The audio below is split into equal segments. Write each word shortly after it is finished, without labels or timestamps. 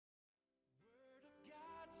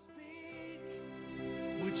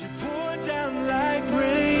You pour down like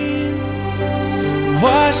rain,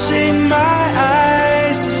 washing my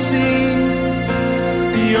eyes to see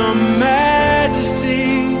your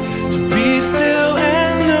majesty, to be still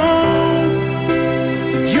and know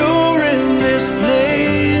that you're in this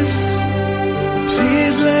place.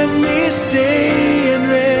 Please let me stay and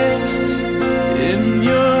rest in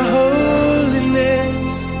your holiness.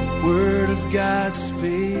 Word of God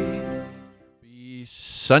speak.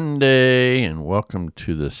 Sunday, and welcome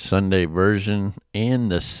to the Sunday version and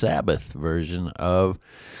the Sabbath version of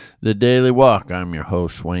the Daily Walk. I'm your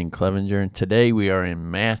host, Wayne Clevenger, and today we are in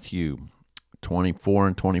Matthew 24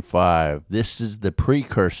 and 25. This is the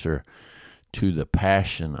precursor to the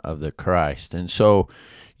Passion of the Christ. And so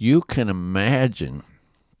you can imagine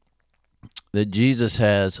that Jesus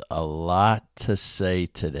has a lot to say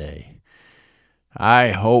today.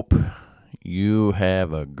 I hope you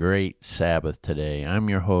have a great Sabbath today. I'm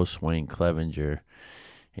your host, Wayne Clevenger,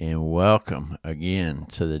 and welcome again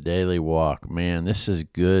to the Daily Walk. Man, this is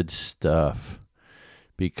good stuff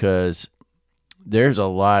because there's a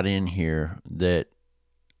lot in here that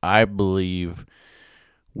I believe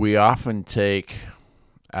we often take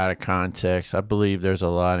out of context. I believe there's a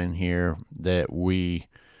lot in here that we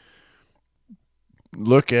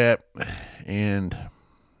look at and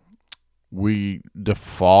we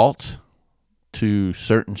default to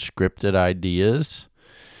certain scripted ideas.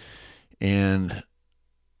 And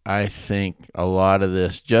I think a lot of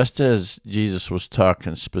this, just as Jesus was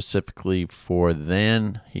talking specifically for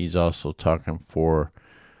then, he's also talking for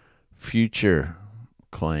future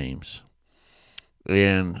claims.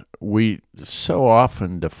 And we so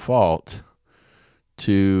often default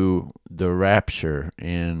to the rapture.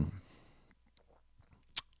 And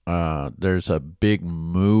there's a big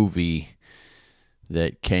movie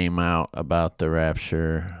that came out about the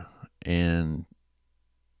rapture, and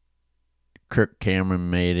Kirk Cameron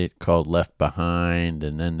made it, called Left Behind,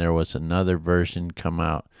 and then there was another version come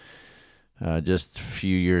out just a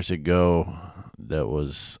few years ago that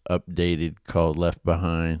was updated called Left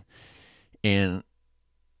Behind. And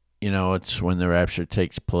you know, it's when the rapture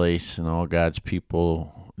takes place and all God's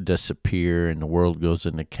people disappear and the world goes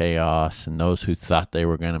into chaos, and those who thought they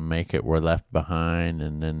were going to make it were left behind,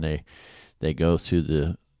 and then they go through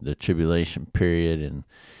the tribulation period. And,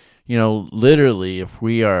 you know, literally, if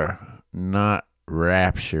we are not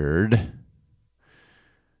raptured,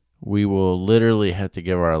 we will literally have to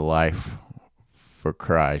give our life for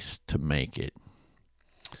Christ to make it.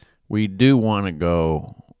 We do want to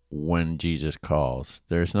go when Jesus calls.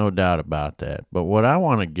 There's no doubt about that. But what I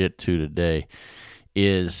want to get to today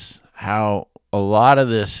is how a lot of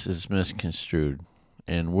this is misconstrued,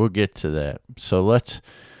 and we'll get to that. So let's.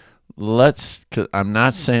 Cause I'm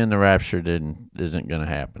not saying the rapture isn't going to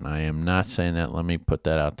happen. I am not saying that. Let me put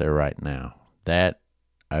that out there right now. That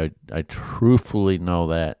I truthfully know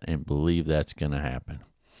that and believe that's going to happen.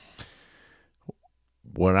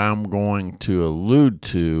 What I'm going to allude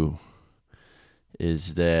to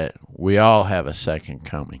is that we all have a second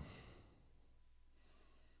coming.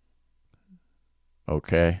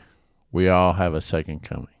 Okay? We all have a second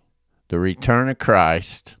coming. The return of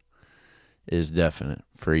Christ is definite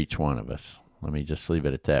for each one of us. Let me just leave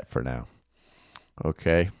it at that for now.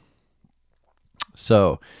 Okay?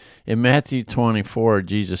 So, in Matthew 24,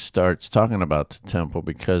 Jesus starts talking about the temple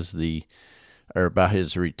about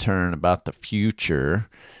his return, about the future,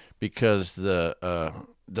 because the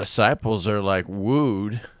disciples are like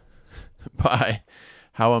wooed by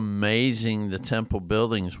how amazing the temple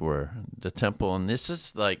buildings were. The temple, and this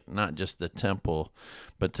is like not just the temple,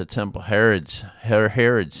 but the temple,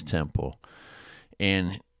 Herod's temple.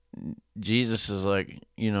 And Jesus is like,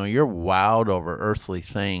 you know, you're wowed over earthly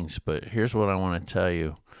things, but here's what I want to tell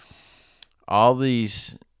you. All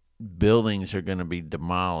these buildings are going to be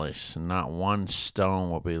demolished, and not one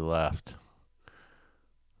stone will be left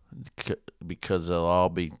because they'll all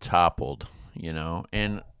be toppled, you know.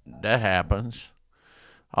 And that happens.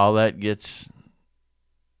 All that gets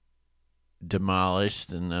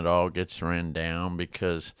demolished, and it all gets ran down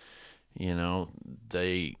because, you know,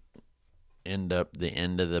 they end up, the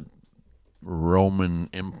end of the Roman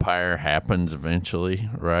Empire happens eventually,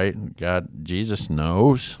 right? Jesus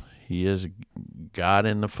knows. He is God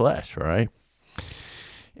in the flesh, right?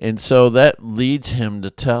 And so that leads him to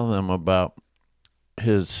tell them about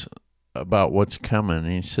what's coming.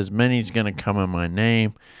 And he says, many's going to come in my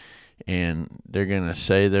name, and they're going to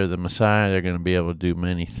say they're the Messiah. They're going to be able to do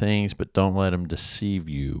many things, but don't let them deceive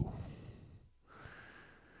you.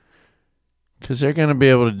 Because they're going to be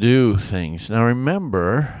able to do things. Now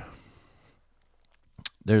remember,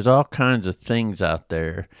 there's all kinds of things out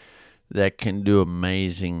there that can do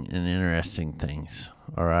amazing and interesting things,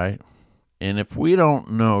 all right? And if we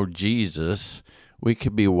don't know Jesus, we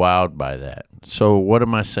could be wowed by that. So what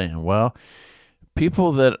am I saying? Well,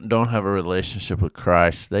 people that don't have a relationship with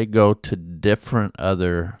Christ, they go to different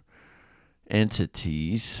other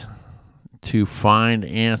entities to find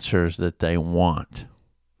answers that they want.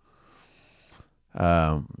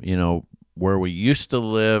 Where we used to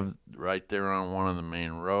live, right there on one of the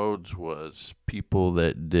main roads, was people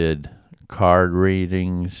that did card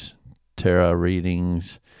readings, tarot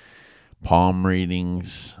readings, palm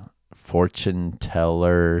readings, fortune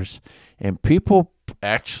tellers, and people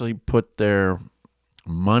actually put their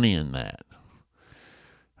money in that.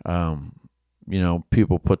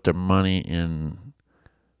 People put their money in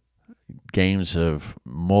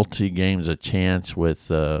multi-games of chance with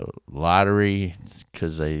lottery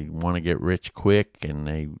because they want to get rich quick. And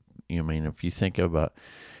if you think about,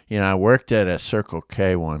 I worked at a Circle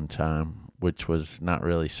K one time, which was not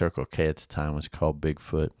really Circle K at the time, it was called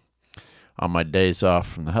Bigfoot, on my days off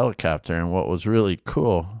from the helicopter. And what was really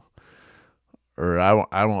cool, or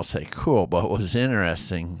I won't say cool, but what was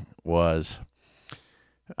interesting was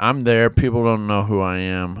I'm there, people don't know who I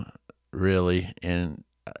am really, and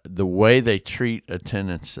the way they treat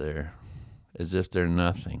attendants there as if they're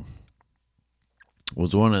nothing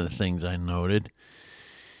was one of the things I noted.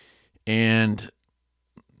 And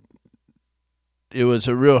it was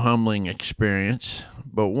a real humbling experience.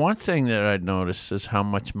 But one thing that I noticed is how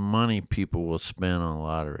much money people will spend on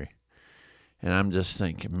lottery. And I'm just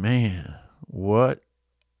thinking, man, what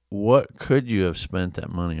could you have spent that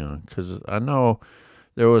money on? Because I know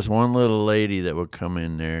there was one little lady that would come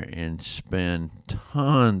in there and spend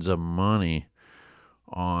tons of money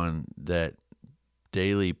on that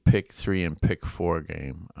daily pick 3 and pick 4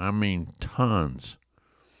 game. I mean, tons.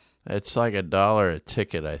 It's like $1 a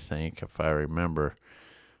ticket, I think, if I remember.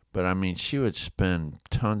 But I mean, she would spend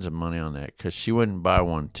tons of money on that because she wouldn't buy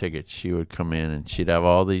one ticket. She would come in and she'd have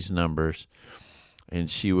all these numbers and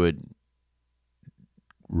she would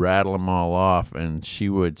rattle them all off, and she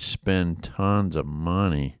would spend tons of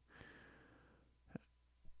money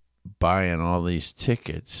buying all these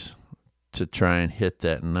tickets to try and hit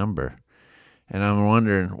that number. And I'm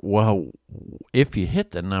wondering, well, if you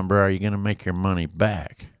hit the number, are you going to make your money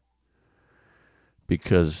back?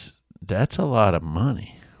 Because that's a lot of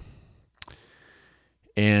money.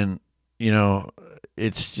 And,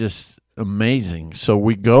 it's just amazing. So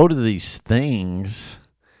we go to these things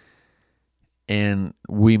and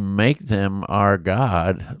we make them our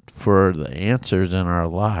God for the answers in our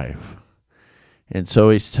life. And so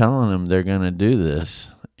he's telling them they're going to do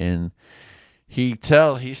this. And he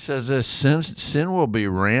says this, sin will be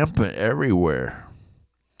rampant everywhere.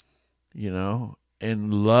 And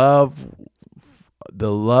the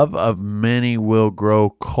love of many will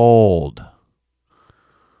grow cold.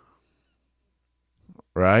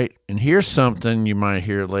 Right? And here's something you might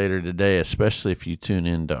hear later today, especially if you tune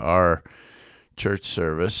into our church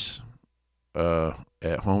service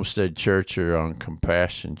at Homestead Church or on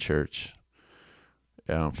Compassion Church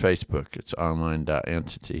on Facebook. It's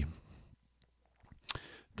online.entity.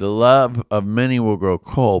 The love of many will grow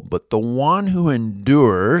cold, but the one who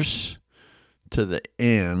endures to the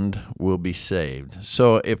end will be saved.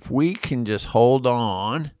 So if we can just hold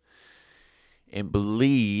on and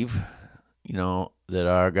believe, that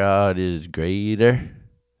our God is greater,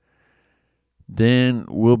 then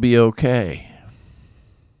we'll be okay.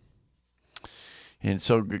 And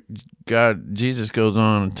so Jesus goes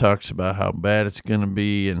on and talks about how bad it's going to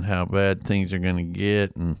be and how bad things are going to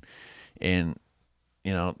get. And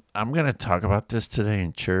I'm going to talk about this today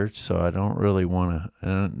in church, so I don't really want to,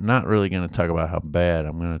 I'm not really going to talk about how bad.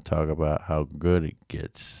 I'm going to talk about how good it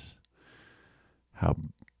gets, how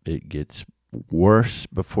it gets worse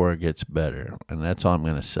before it gets better. And that's all I'm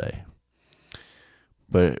going to say.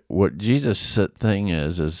 But what Jesus' thing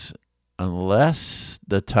is unless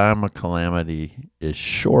the time of calamity is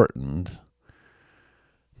shortened,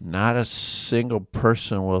 not a single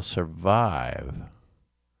person will survive.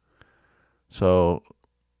 So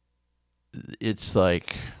it's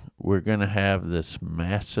like we're going to have this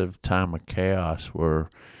massive time of chaos where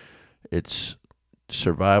it's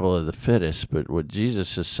survival of the fittest. But what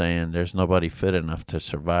Jesus is saying, there's nobody fit enough to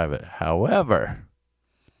survive it. However,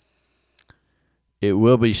 it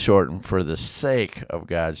will be shortened for the sake of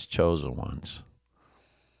God's chosen ones.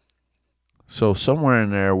 So somewhere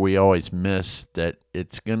in there, we always miss that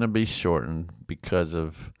it's going to be shortened because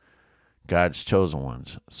of God's chosen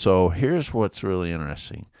ones. So here's what's really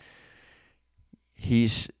interesting.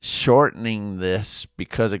 He's shortening this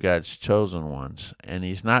because of God's chosen ones. And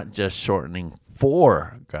he's not just shortening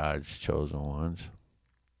for God's chosen ones.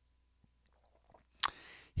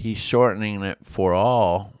 He's shortening it for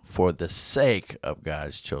all for the sake of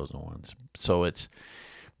God's chosen ones. So it's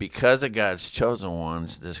because of God's chosen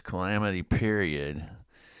ones, this calamity period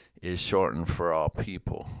is shortened for all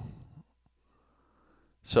people.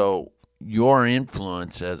 So your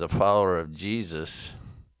influence as a follower of Jesus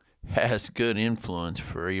has good influence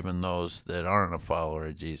for even those that aren't a follower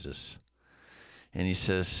of Jesus. And he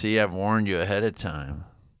says, see, I've warned you ahead of time.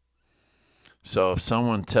 So if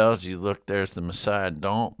someone tells you, look, there's the Messiah,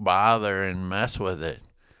 don't bother and mess with it.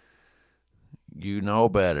 You know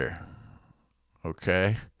better.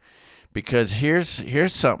 Okay? Because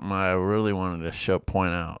here's something I really wanted to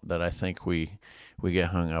point out that I think we get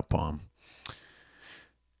hung up on.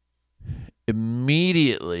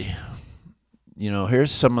 Immediately,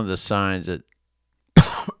 here's some of the signs that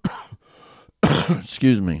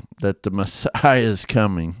excuse me, that the Messiah is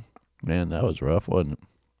coming. Man, that was rough, wasn't it?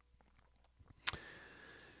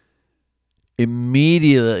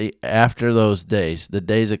 Immediately after those days, the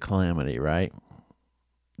days of calamity, right?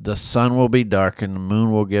 The sun will be darkened, the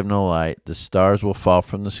moon will give no light, the stars will fall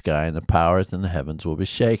from the sky, and the powers in the heavens will be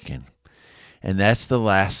shaken. And that's the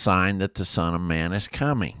last sign that the Son of Man is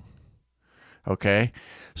coming. Okay?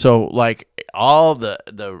 So, like, all the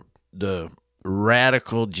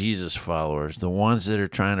radical Jesus followers, the ones that are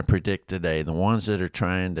trying to predict the day, the ones that are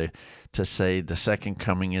trying to say the second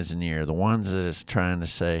coming is near, the ones that is trying to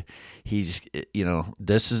say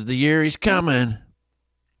this is the year he's coming.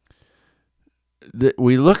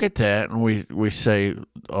 We look at that and we say,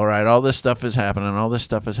 all right, all this stuff is happening,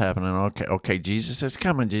 okay, Jesus is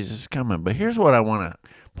coming. But here's what I want to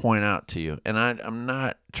point out to you, and I'm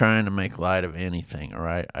not trying to make light of anything, all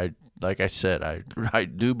right? Like I said, I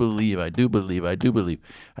do believe in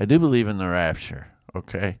the rapture,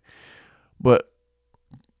 okay? But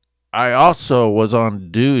I also was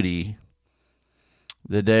on duty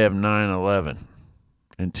the day of 9/11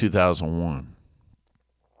 in 2001.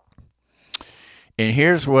 And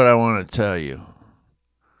here's what I want to tell you.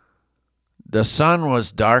 The sun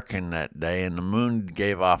was darkened that day, and the moon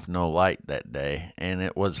gave off no light that day. And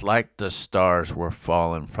it was like the stars were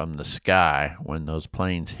falling from the sky when those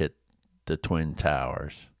planes hit the Twin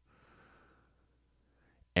Towers.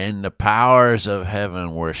 And the powers of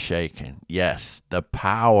heaven were shaken. Yes, the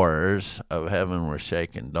powers of heaven were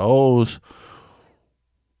shaken. Those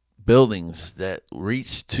buildings that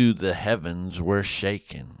reached to the heavens were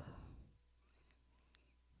shaken.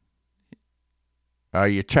 Are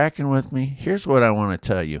you tracking with me? Here's what I want to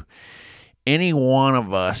tell you. Any one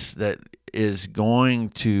of us that is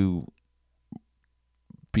going to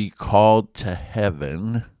be called to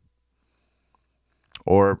heaven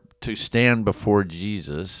or to stand before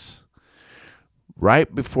Jesus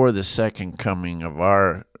right before the second coming of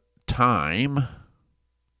our time,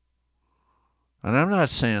 and I'm not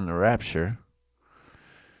saying the rapture,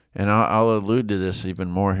 and I'll allude to this even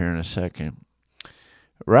more here in a second.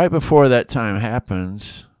 Right before that time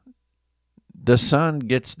happens, the sun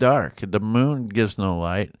gets dark, the moon gives no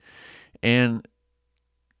light, and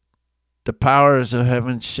the powers of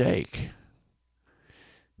heaven shake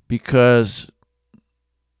because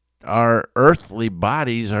our earthly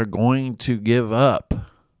bodies are going to give up.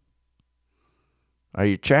 Are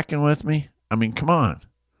you tracking with me? I mean, come on.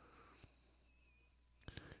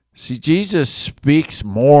 See, Jesus speaks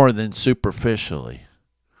more than superficially.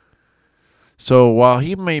 So while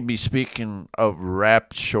he may be speaking of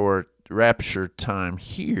rapture time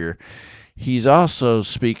here, he's also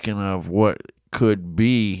speaking of what could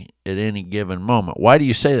be at any given moment. Why do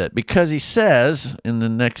you say that? Because he says in the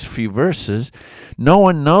next few verses, no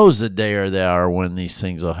one knows the day or the hour when these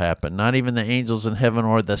things will happen, not even the angels in heaven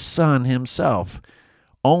or the Son himself.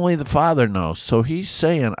 Only the Father knows. So he's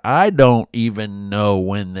saying, I don't even know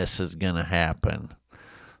when this is going to happen.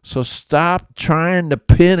 So stop trying to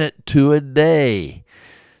pin it to a day.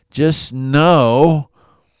 Just know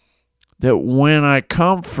that when I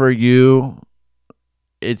come for you,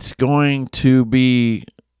 it's going to be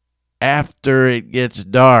after it gets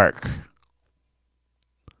dark.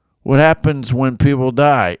 What happens when people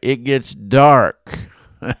die? It gets dark.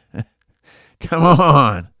 Come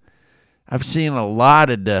on. I've seen a lot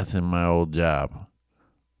of death in my old job.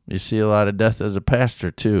 You see a lot of death as a pastor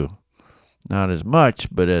too. Not as much,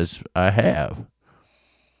 but as I have.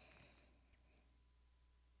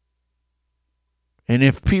 And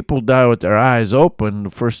if people die with their eyes open, the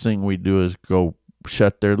first thing we do is go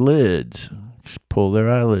shut their lids, just pull their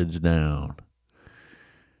eyelids down.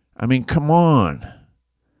 I mean, come on.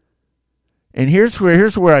 And here's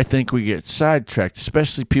where I think we get sidetracked,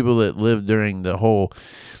 especially people that live during the whole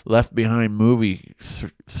Left Behind movie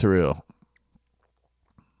thrill.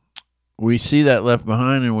 we see that left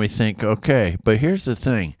behind and we think, okay, but here's the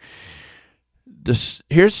thing.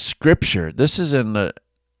 Here's scripture. This is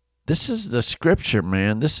the scripture,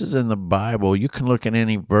 man. This is in the Bible. You can look at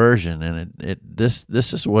any version, and this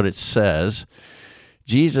is what it says.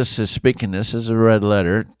 Jesus is speaking. This is a red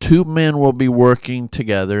letter. 2 men will be working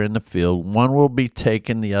together in the field. One will be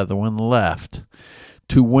taken, the other one left.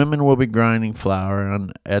 2 women will be grinding flour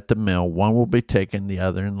at the mill. One will be taken, the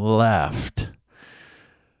other left.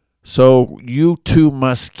 So you two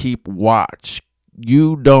must keep watch.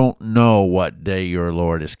 You don't know what day your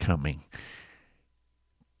Lord is coming.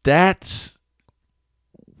 That's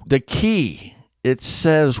the key. It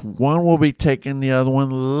says one will be taken, the other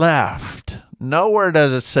one left. Nowhere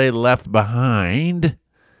does it say left behind.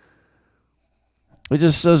 It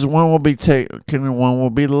just says one will be taken and one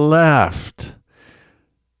will be left.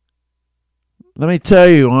 Let me tell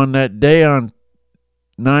you, on that day on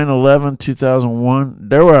 9/11/2001,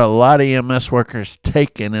 there were a lot of EMS workers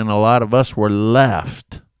taken and a lot of us were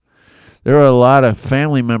left. There were a lot of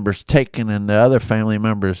family members taken and the other family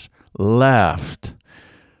members left.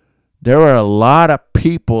 There were a lot of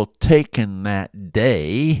people taken that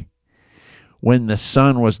day when the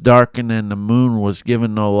sun was darkened and the moon was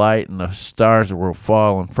given no light and the stars were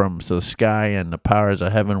falling from the sky and the powers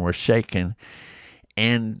of heaven were shaken.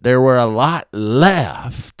 And there were a lot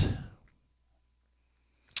left.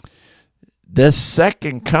 The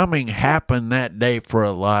second coming happened that day for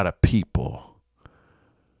a lot of people,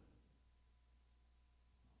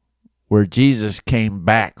 where Jesus came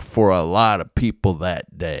back for a lot of people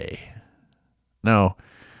that day. Now,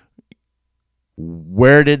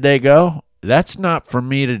 where did they go? That's not for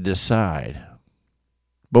me to decide.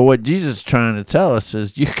 But what Jesus is trying to tell us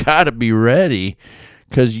is you got to be ready,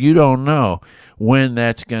 because you don't know when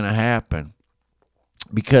that's going to happen.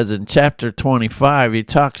 Because in chapter 25, he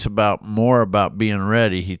talks about more about being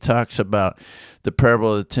ready. He talks about the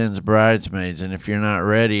parable of the 10 bridesmaids, and if you're not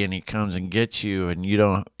ready and he comes and gets you and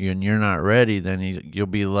you're not ready, then you'll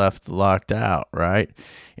be left locked out, right?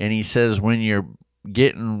 And he says when you're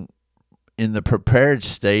getting in the prepared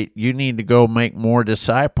state, you need to go make more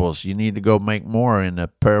disciples. You need to go make more in the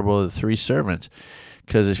parable of the 3 servants.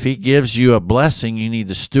 Because if he gives you a blessing, you need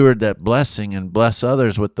to steward that blessing and bless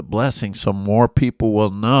others with the blessing so more people will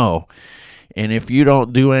know. And if you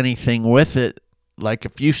don't do anything with it, like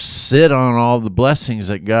if you sit on all the blessings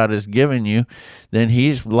that God has given you, then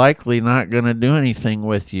he's likely not going to do anything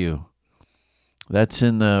with you. That's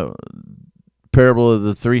in the parable of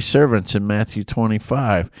the 3 servants in Matthew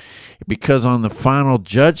 25. Because on the final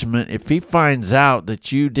judgment, if he finds out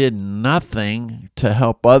that you did nothing to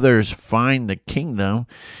help others find the kingdom,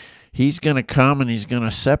 he's going to come and he's going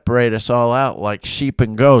to separate us all out like sheep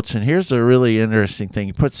and goats. And here's the really interesting thing.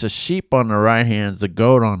 He puts the sheep on the right hand, the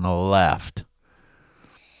goat on the left.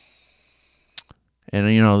 And,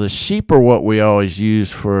 the sheep are what we always use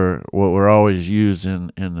for what we're always used in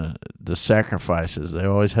the sacrifices. They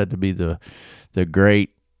always had to be the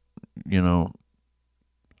great,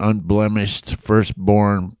 unblemished,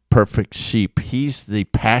 firstborn, perfect sheep. He's the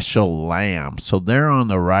paschal lamb. So they're on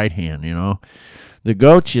the right hand, The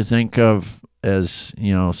goats you think of as,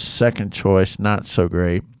 second choice, not so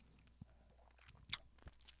great.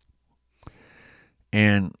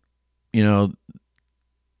 And,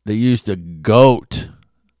 they used a goat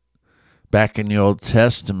back in the Old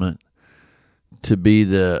Testament to be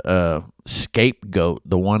the scapegoat,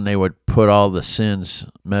 the one they would put all the sins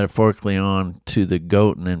metaphorically on to the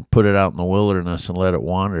goat and then put it out in the wilderness and let it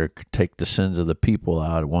wander, take the sins of the people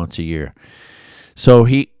out once a year. So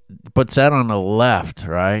he puts that on the left,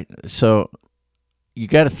 right? So you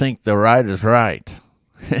got to think the right is right.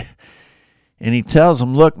 And he tells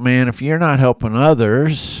them, look, man, if you're not helping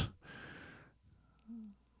others,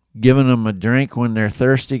 giving them a drink when they're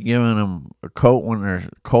thirsty, giving them a coat when they're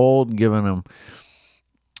cold, giving them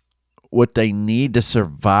what they need to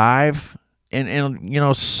survive.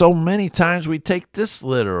 And so many times we take this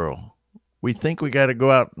literal. We think we got to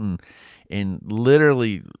go out and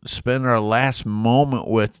literally spend our last moment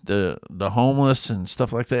with the homeless and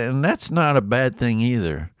stuff like that. And that's not a bad thing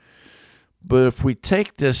either. But if we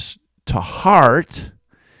take this to heart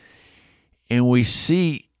and we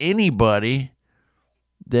see anybody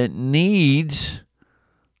that needs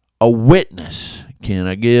a witness, can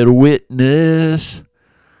I get a witness?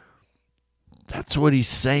 That's what he's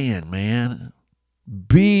saying, man.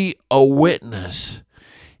 Be a witness.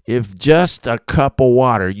 If just a cup of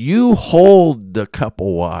water, you hold the cup of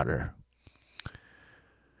water.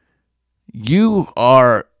 You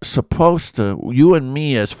are supposed to, you and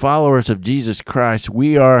me as followers of Jesus Christ,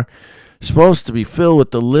 we are supposed to be filled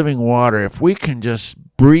with the living water. If we can just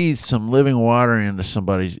breathe some living water into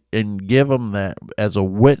somebody and give them that as a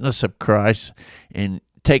witness of Christ, and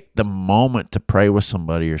take the moment to pray with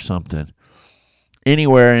somebody or something.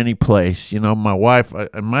 Anywhere, any place. My wife,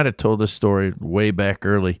 I might have told this story way back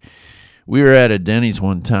early. We were at a Denny's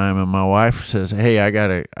one time, and my wife says, "Hey, I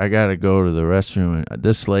gotta go to the restroom, and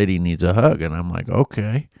this lady needs a hug." And I'm like,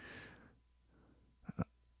 "Okay."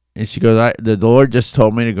 And she goes, "The Lord just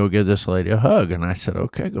told me to go give this lady a hug." And I said,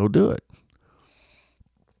 "Okay, go do it."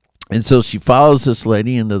 And so she follows this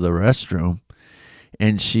lady into the restroom,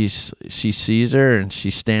 and she sees her, and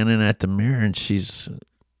she's standing at the mirror, and she's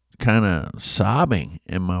kind of sobbing.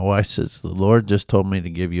 And my wife says, "The Lord just told me to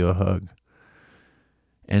give you a hug."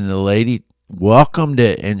 And the lady welcomed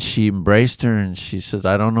it, and she embraced her, and she says,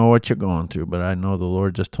 "I don't know what you're going through, but I know the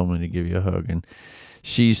Lord just told me to give you a hug." And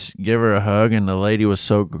she's give her a hug, and the lady was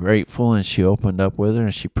so grateful, and she opened up with her,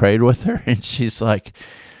 and she prayed with her, and she's like,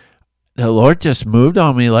 "The Lord just moved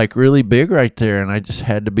on me like really big right there, and I just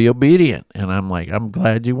had to be obedient." And I'm like, "I'm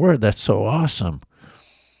glad you were. That's so awesome."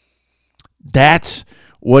 That's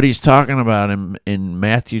what he's talking about in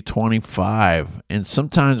Matthew 25. And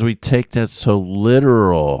sometimes we take that so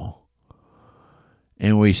literal,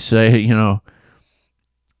 and we say,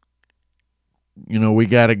 we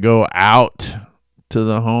got to go out to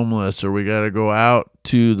the homeless, or we got to go out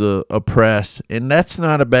to the oppressed. And that's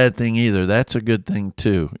not a bad thing either. That's a good thing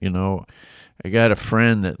too. I got a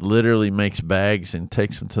friend that literally makes bags and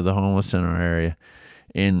takes them to the homeless in our area.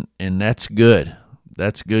 And that's good.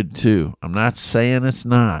 That's good too. I'm not saying it's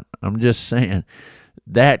not. I'm just saying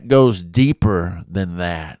that goes deeper than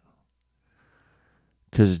that.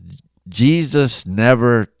 Because Jesus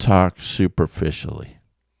never talked superficially.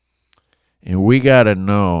 And we got to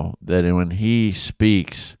know that when he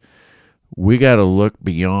speaks, we got to look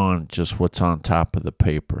beyond just what's on top of the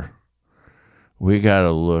paper. We got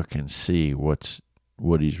to look and see what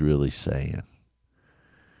he's really saying.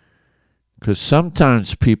 Because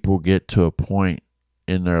sometimes people get to a point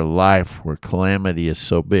in their life where calamity is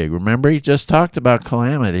so big. Remember, he just talked about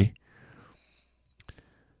calamity,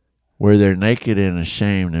 where they're naked and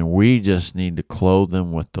ashamed, and we just need to clothe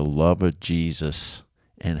them with the love of Jesus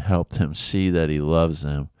and help them see that he loves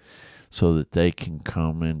them, so that they can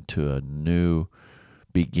come into a new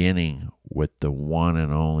beginning with the one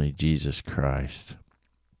and only Jesus Christ.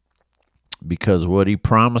 Because what he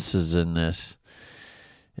promises in this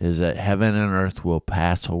is that heaven and earth will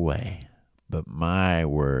pass away, but my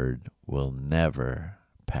word will never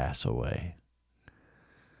pass away.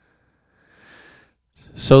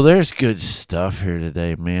 So there's good stuff here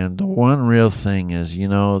today, man. The one real thing is,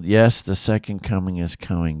 yes, the second coming is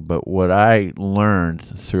coming, but what I learned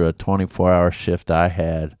through a 24-hour shift I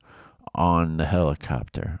had on the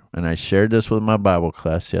helicopter, and I shared this with my Bible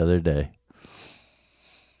class the other day,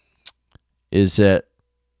 is that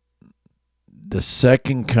the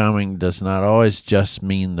second coming does not always just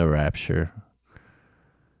mean the rapture.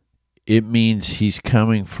 It means he's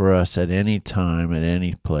coming for us at any time, at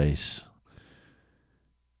any place.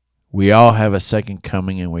 We all have a second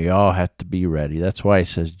coming, and we all have to be ready. That's why he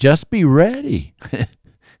says, just be ready.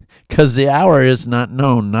 Because the hour is not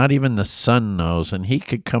known. Not even the Son knows. And he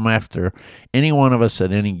could come after any one of us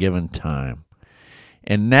at any given time.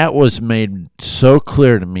 And that was made so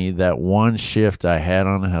clear to me, that one shift I had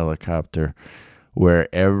on a helicopter where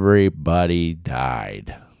everybody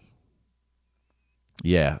died.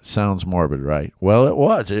 Yeah, sounds morbid, right? Well, it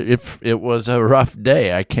was. It was a rough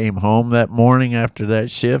day. I came home that morning after that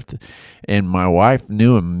shift, and my wife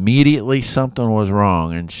knew immediately something was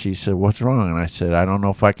wrong. And she said, "What's wrong?" And I said, "I don't know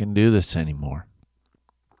if I can do this anymore."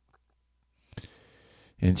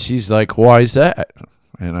 And she's like, "Why is that?"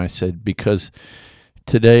 And I said, "Because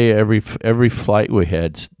today, every flight we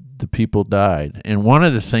had, the people died. And one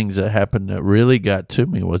of the things that happened that really got to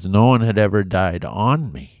me was no one had ever died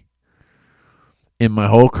on me in my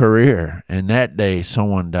whole career. And that day,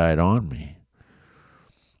 someone died on me.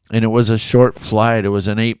 And it was a short flight. It was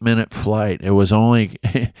an 8-minute flight. It was only,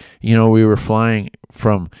 we were flying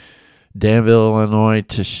from Danville, Illinois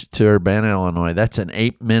to Urbana, Illinois. That's an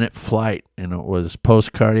 8-minute flight, and it was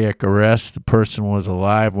post-cardiac arrest. The person was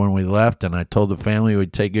alive when we left, and I told the family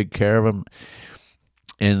we'd take good care of him.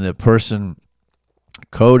 And the person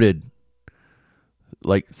coded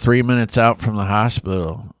like 3 minutes out from the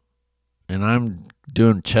hospital, and I'm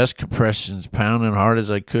doing chest compressions, pounding hard as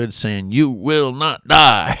I could, saying, "You will not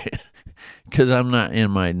die," because I'm not.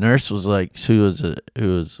 And my nurse was like, who was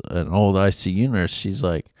an old ICU nurse. She's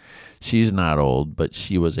like, she's not old, but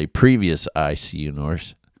she was a previous ICU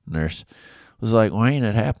nurse. Was like, "Wayne,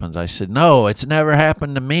 it happens." I said, "No, it's never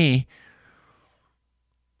happened to me."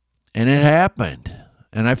 And it happened.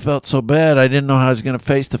 And I felt so bad. I didn't know how I was going to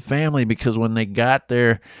face the family, because when they got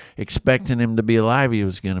there expecting him to be alive, he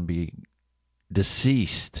was going to be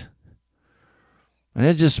deceased. And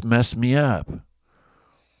it just messed me up.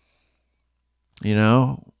 You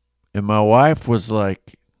know? And my wife was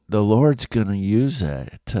like, the Lord's going to use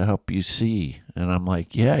that to help you see. And I'm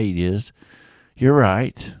like, yeah, he is. You're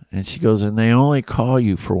right. And she goes, and they only call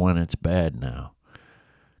you for when it's bad now,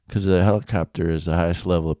 because the helicopter is the highest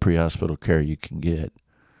level of pre-hospital care you can get.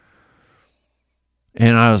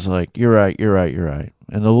 And I was like, you're right.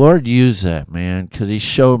 And the Lord used that, man, because he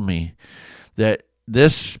showed me that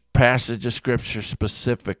this passage of Scripture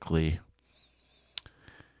specifically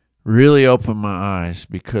really opened my eyes,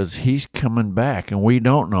 because he's coming back, and we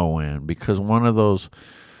don't know when, because one of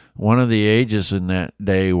the ages in that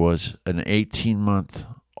day was an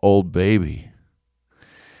 18-month-old baby.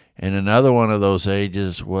 And another one of those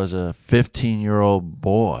ages was a 15-year-old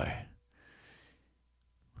boy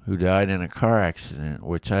who died in a car accident,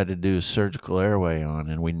 which I had to do a surgical airway on,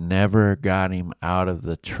 and we never got him out of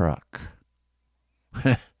the truck.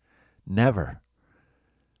 Never.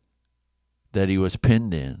 That he was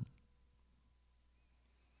pinned in,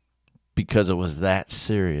 because it was that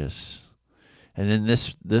serious. And then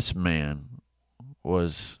this man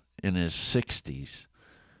was in his 60s,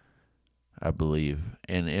 I believe.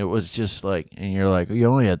 And it was just like, and you're like, you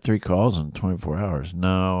only had 3 calls in 24 hours.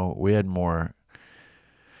 No, we had more.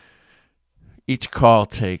 Each call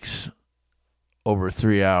takes over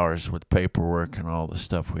 3 hours with paperwork and all the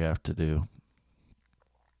stuff we have to do.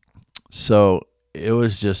 So it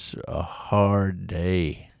was just a hard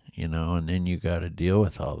day, and then you got to deal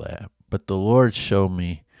with all that. But the Lord showed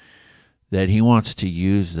me that he wants to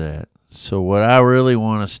use that. So what I really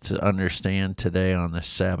want us to understand today on this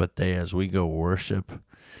Sabbath day as we go worship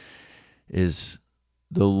is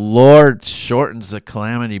the Lord shortens the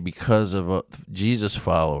calamity because of Jesus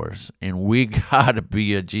followers. And we got to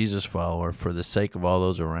be a Jesus follower for the sake of all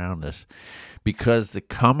those around us. Because the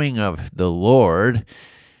coming of the Lord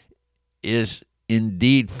is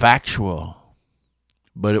indeed factual.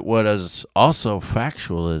 But what is also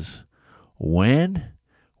factual is when,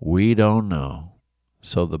 we don't know.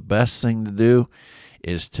 So the best thing to do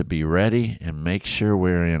is to be ready and make sure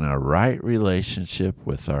we're in a right relationship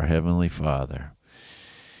with our Heavenly Father.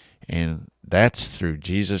 And that's through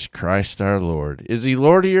Jesus Christ our Lord. Is he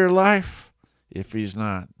Lord of your life? If he's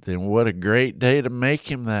not, then what a great day to make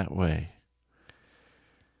him that way.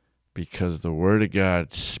 Because the Word of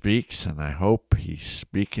God speaks, and I hope he's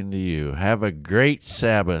speaking to you. Have a great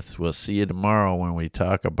Sabbath. We'll see you tomorrow when we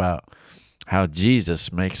talk about how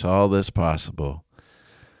Jesus makes all this possible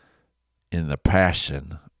in the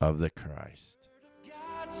passion of the Christ.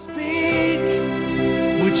 God speak,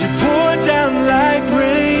 would you pour down like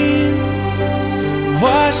rain,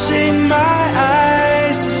 washing my